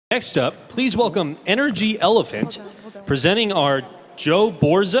Next up, please welcome Energy Elephant, presenting are Joe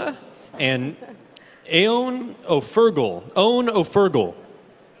Borza and Owen O'Fergal.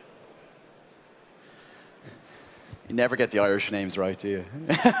 You never get the Irish names right, do you?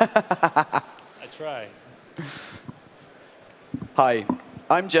 I try. Hi,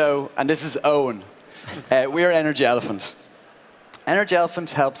 I'm Joe, and this is Owen. We're Energy Elephant. Energy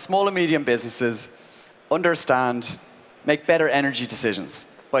Elephant helps small and medium businesses understand, make better energy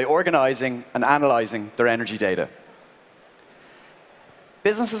decisions by organizing and analyzing their energy data.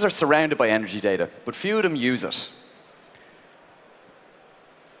 Businesses are surrounded by energy data, but few of them use it.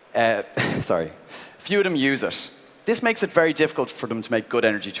 Few of them use it. This makes it very difficult for them to make good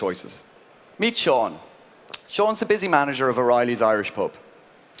energy choices. Meet Sean. Sean's the busy manager of O'Reilly's Irish pub.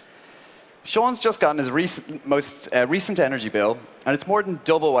 Sean's just gotten his most recent energy bill, and it's more than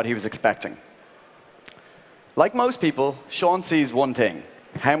double what he was expecting. Like most people, Sean sees one thing: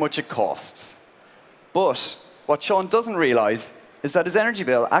 how much it costs. But what Sean doesn't realize is that his energy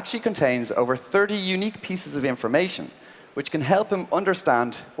bill actually contains over 30 unique pieces of information which can help him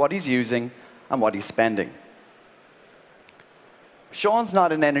understand what he's using and what he's spending. Sean's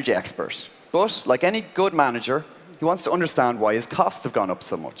not an energy expert, but like any good manager, he wants to understand why his costs have gone up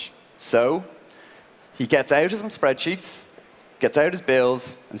so much. So he gets out his spreadsheets, gets out his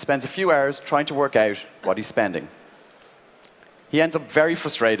bills, and spends a few hours trying to work out what he's spending. He ends up very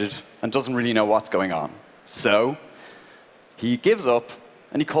frustrated and doesn't really know what's going on. So he gives up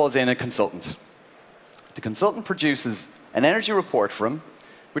and he calls in a consultant. The consultant produces an energy report for him,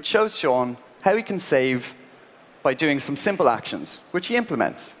 which shows Sean how he can save by doing some simple actions, which he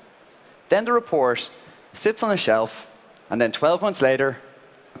implements. Then the report sits on a shelf, and then 12 months later,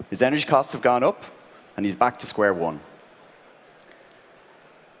 his energy costs have gone up, and he's back to square one.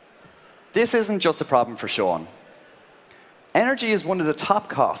 This isn't just a problem for Sean. Energy is one of the top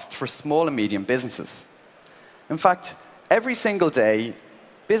costs for small and medium businesses. In fact, every single day,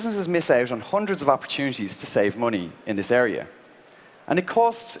 businesses miss out on hundreds of opportunities to save money in this area. And it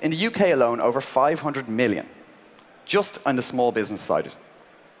costs, in the UK alone, over 500 million, just on the small business side.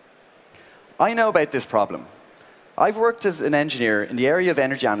 I know about this problem. I've worked as an engineer in the area of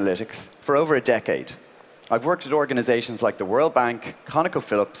energy analytics for over a decade. I've worked at organizations like the World Bank,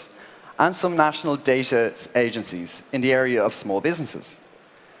 ConocoPhillips, and some national data agencies in the area of small businesses.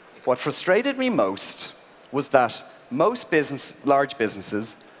 What frustrated me most was that most large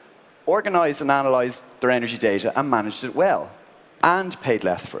businesses organized and analyzed their energy data and managed it well, and paid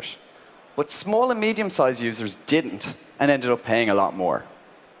less for it. But small and medium-sized users didn't, and ended up paying a lot more.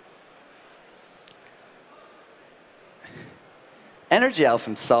 Energy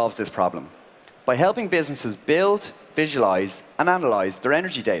Elephant solves this problem by helping businesses build, visualize, and analyze their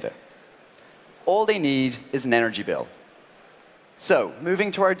energy data. All they need is an energy bill. So,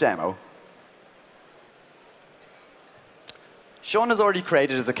 moving to our demo, Sean has already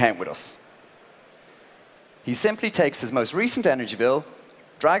created his account with us. He simply takes his most recent energy bill,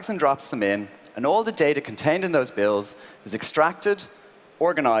 drags and drops them in, and all the data contained in those bills is extracted,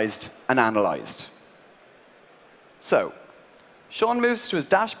 organized, and analyzed. So, Sean moves to his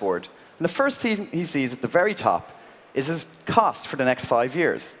dashboard, and the first thing he sees at the very top is his cost for the next 5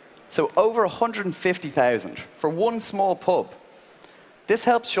 years. So over 150,000 for one small pub. This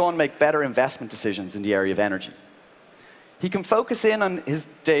helps Sean make better investment decisions in the area of energy. He can focus in on his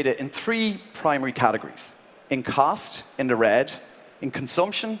data in 3 primary categories: in cost, in the red; in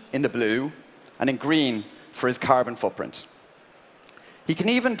consumption, in the blue; and in green for his carbon footprint. He can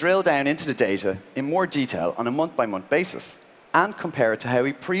even drill down into the data in more detail on a month-by-month basis and compare it to how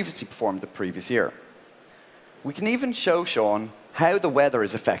he previously performed the previous year. We can even show Sean how the weather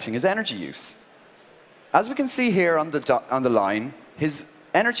is affecting his energy use. As we can see here on the line, his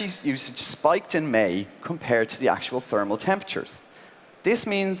energy usage spiked in May compared to the actual thermal temperatures. This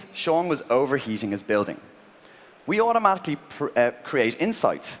means Sean was overheating his building. We automatically create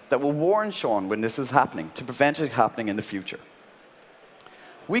insights that will warn Sean when this is happening to prevent it happening in the future.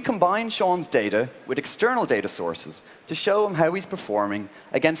 We combine Sean's data with external data sources to show him how he's performing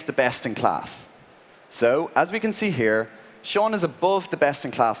against the best in class. So, as we can see here, Sean is above the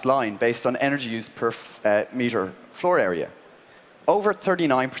best-in-class line based on energy use per meter floor area, over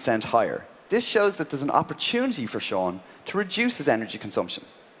 39% higher. This shows that there's an opportunity for Sean to reduce his energy consumption.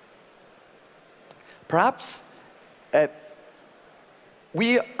 Perhaps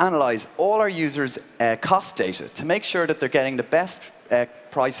we analyze all our users' cost data to make sure that they're getting the best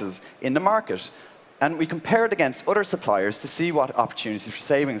prices in the market, and we compare it against other suppliers to see what opportunities for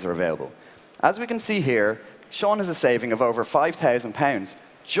savings are available. As we can see here, Sean has a saving of over £5,000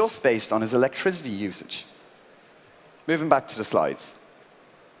 just based on his electricity usage. Moving back to the slides.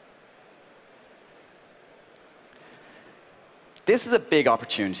 This is a big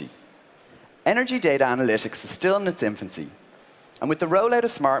opportunity. Energy data analytics is still in its infancy. And with the rollout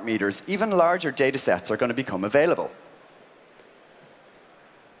of smart meters, even larger data sets are going to become available.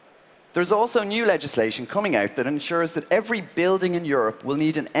 There's also new legislation coming out that ensures that every building in Europe will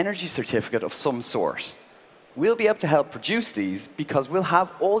need an energy certificate of some sort. We'll be able to help produce these because we'll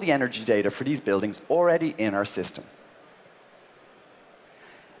have all the energy data for these buildings already in our system.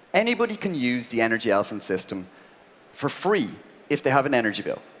 Anybody can use the Energy Elephant system for free if they have an energy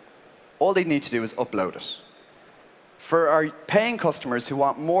bill. All they need to do is upload it. For our paying customers who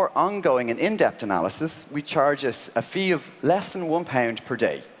want more ongoing and in-depth analysis, we charge a fee of less than £1 per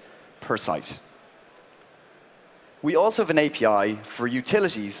day per site. We also have an API for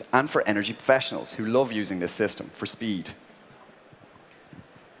utilities and for energy professionals who love using this system for speed.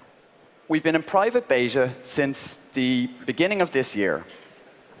 We've been in private beta since the beginning of this year,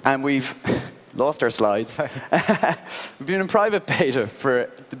 and we've lost our slides. We've been in private beta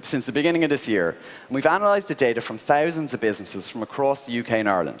since the beginning of this year, and we've analyzed the data from thousands of businesses from across the UK and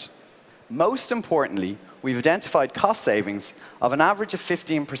Ireland. Most importantly, we've identified cost savings of an average of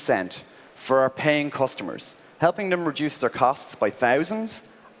 15% for our paying customers, helping them reduce their costs by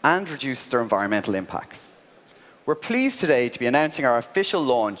thousands and reduce their environmental impacts. We're pleased today to be announcing our official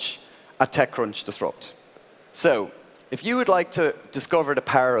launch at TechCrunch Disrupt. So, if you would like to discover the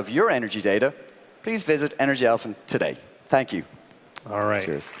power of your energy data, please visit Energy Elephant today. Thank you. All right.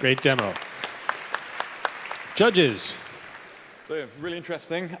 Cheers. Great demo. Judges. So, yeah, really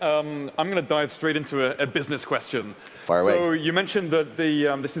interesting. I'm going to dive straight into a business question. Fire away. So you mentioned that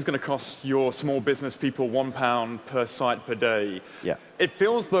this is going to cost your small business people £1 per site per day. Yeah. It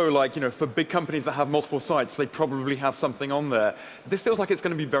feels though like, for big companies that have multiple sites, they probably have something on there. This feels like it's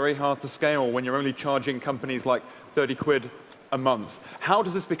going to be very hard to scale when you're only charging companies like 30 quid a month. How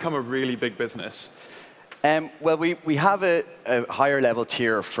does this become a really big business? Well, we have a higher level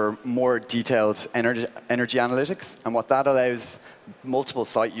tier for more detailed energy analytics, and what that allows multiple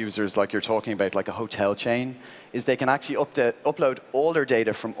site users, like you're talking about, like a hotel chain, is they can actually upload all their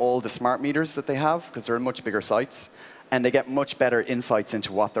data from all the smart meters that they have, because they're much bigger sites, and they get much better insights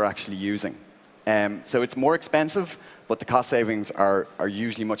into what they're actually using. So it's more expensive, but the cost savings are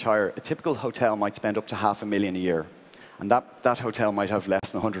usually much higher. A typical hotel might spend up to £500,000 a year, and that hotel might have less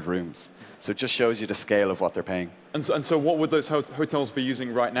than 100 rooms. So it just shows you the scale of what they're paying. And so what would those hotels be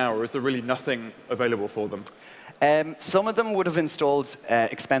using right now, or is there really nothing available for them? Some of them would have installed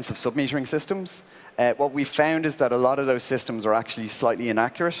expensive submetering systems. What we found is that a lot of those systems are actually slightly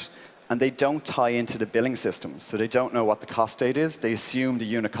inaccurate, and they don't tie into the billing systems. So they don't know what the cost date is. They assume the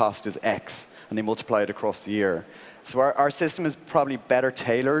unit cost is X, and they multiply it across the year. So our system is probably better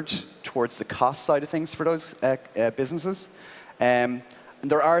tailored towards the cost side of things for those businesses. And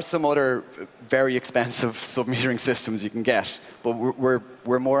there are some other very expensive submetering systems you can get, but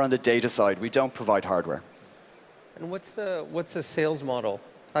we're more on the data side. We don't provide hardware. And what's the sales model?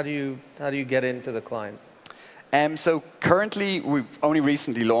 How do you get into the client? So currently, we've only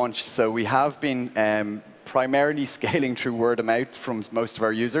recently launched, so we have been primarily scaling through word of mouth from most of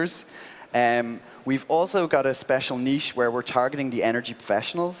our users. We've also got a special niche where we're targeting the energy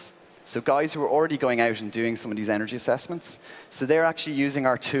professionals. So guys who are already going out and doing some of these energy assessments. So they're actually using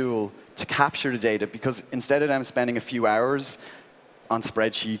our tool to capture the data, because instead of them spending a few hours on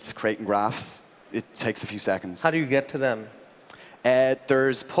spreadsheets creating graphs, it takes a few seconds. How do you get to them?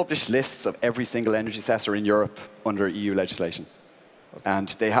 There's published lists of every single energy assessor in Europe under EU legislation. And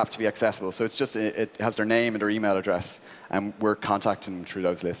they have to be accessible. So it's just, it has their name and their email address, and we're contacting them through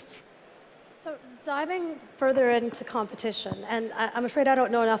those lists. So diving further into competition, and I'm afraid I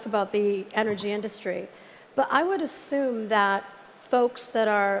don't know enough about the energy industry, but I would assume that folks that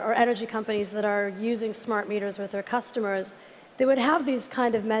are, or energy companies that are using smart meters with their customers, they would have these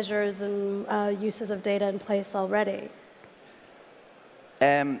kind of measures and uses of data in place already.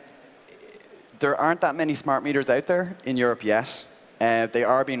 There aren't that many smart meters out there in Europe yet. They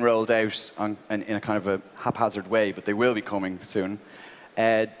are being rolled out in a kind of a haphazard way, but they will be coming soon.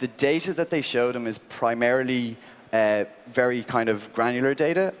 The data that they show them is primarily very kind of granular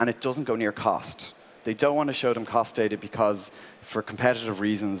data, and it doesn't go near cost. They don't want to show them cost data because, for competitive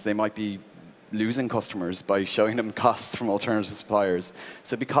reasons, they might be losing customers by showing them costs from alternative suppliers.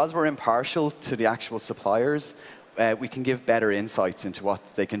 So because we're impartial to the actual suppliers, we can give better insights into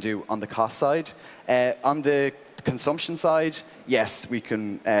what they can do on the cost side. On the consumption side, yes, we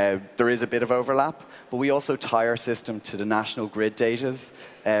can. There is a bit of overlap, but we also tie our system to the national grid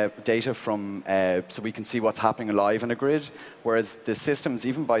data from, so we can see what's happening live in a grid. Whereas the systems,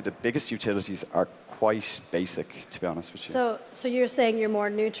 even by the biggest utilities, are quite basic, to be honest with you. So you're saying you're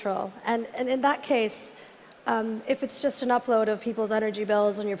more neutral, and in that case, if it's just an upload of people's energy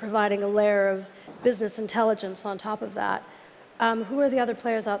bills and you're providing a layer of business intelligence on top of that, who are the other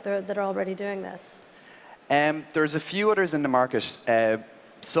players out there that are already doing this? There's a few others in the market,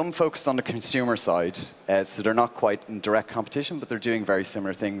 some focused on the consumer side, so they're not quite in direct competition, but they're doing very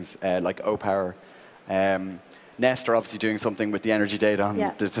similar things, like O-Power. Nest are obviously doing something with the energy data on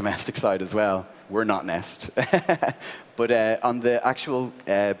the domestic side as well. We're not Nest. But on the actual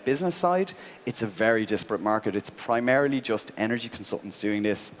business side, it's a very disparate market. It's primarily just energy consultants doing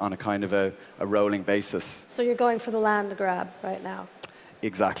this on a kind of a rolling basis. So you're going for the land grab right now?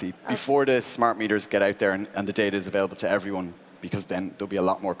 Exactly. Okay. Before the smart meters get out there and the data is available to everyone, because then there'll be a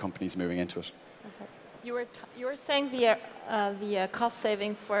lot more companies moving into it. Okay. You were saying the cost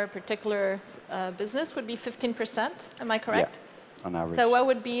saving for a particular business would be 15%. Am I correct? Yeah, on average. So what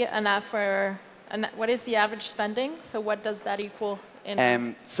would be what is the average spending? So what does that equal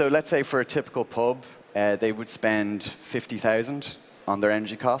in? So let's say for a typical pub, they would spend 50,000 on their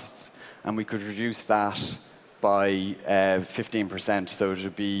energy costs, and we could reduce that by 15%. So it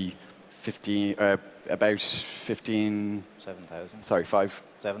would be about 15. 7,000. Sorry,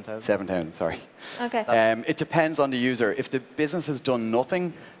 7,000. 7,000. Sorry. Okay. It depends on the user. If the business has done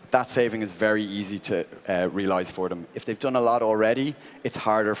nothing, that saving is very easy to realize for them. If they've done a lot already, it's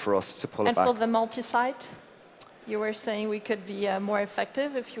harder for us to pull it back. And for the multi-site, you were saying we could be more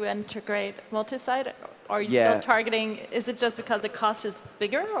effective if you integrate multi-site. Are you still targeting? Is it just because the cost is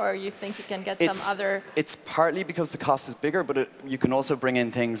bigger, or you think you can get some other? It's partly because the cost is bigger, but you can also bring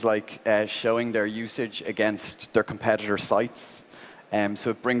in things like showing their usage against their competitor sites. So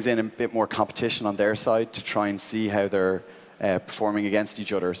it brings in a bit more competition on their side to try and see how they're performing against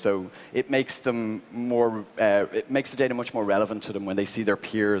each other. So it makes them more. It makes the data much more relevant to them when they see their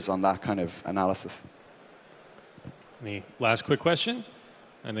peers on that kind of analysis. Any last quick question?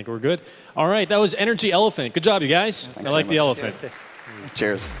 I think we're good. All right, that was Energy Elephant. Good job, you guys. Thanks I like the elephant.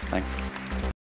 Cheers. Thanks.